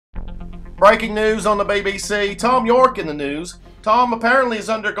Breaking news on the BBC. Thom Yorke in the news. Thom apparently has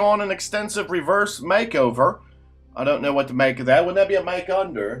undergone an extensive reverse makeover. I don't know what to make of that. Wouldn't that be a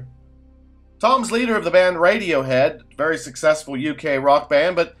make-under? Thom's leader of the band Radiohead, very successful UK rock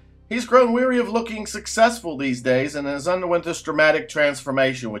band, but he's grown weary of looking successful these days and has underwent this dramatic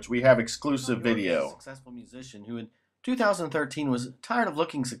transformation, which we have exclusive video. A successful musician who in 2013 was tired of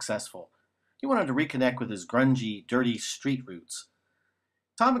looking successful. He wanted to reconnect with his grungy, dirty street roots.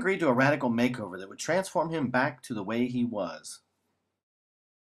 Thom agreed to a radical makeover that would transform him back to the way he was.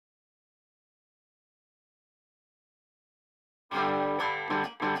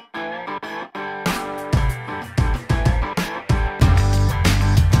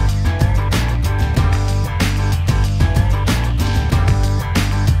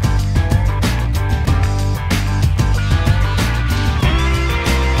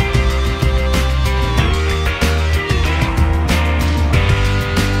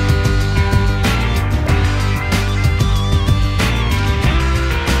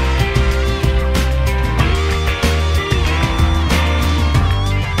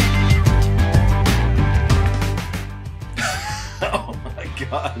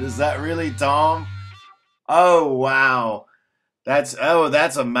 God, is that really Thom? Oh wow, that's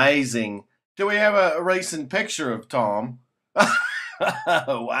amazing. Do we have a recent picture of Thom?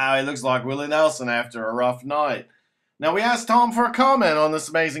 Wow, he looks like Willie Nelson after a rough night. Now we asked Thom for a comment on this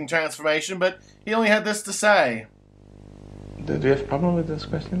amazing transformation, but he only had this to say. Do you have a problem with those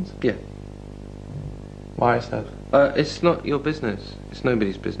questions? Yeah. Why is that? It's not your business. It's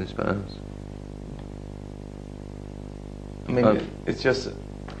nobody's business but ours. I mean, it's just...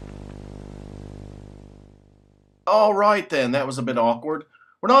 All right then, that was a bit awkward.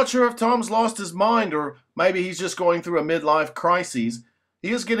 We're not sure if Thom's lost his mind or maybe he's just going through a midlife crisis.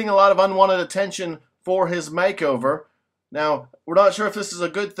 He is getting a lot of unwanted attention for his makeover. Now, we're not sure if this is a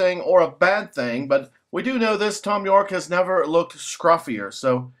good thing or a bad thing, but we do know this: Thom Yorke has never looked scruffier.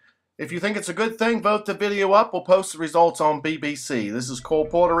 So if you think it's a good thing, vote the video up. We'll post the results on BBC. This is Cole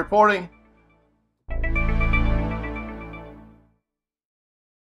Porter reporting.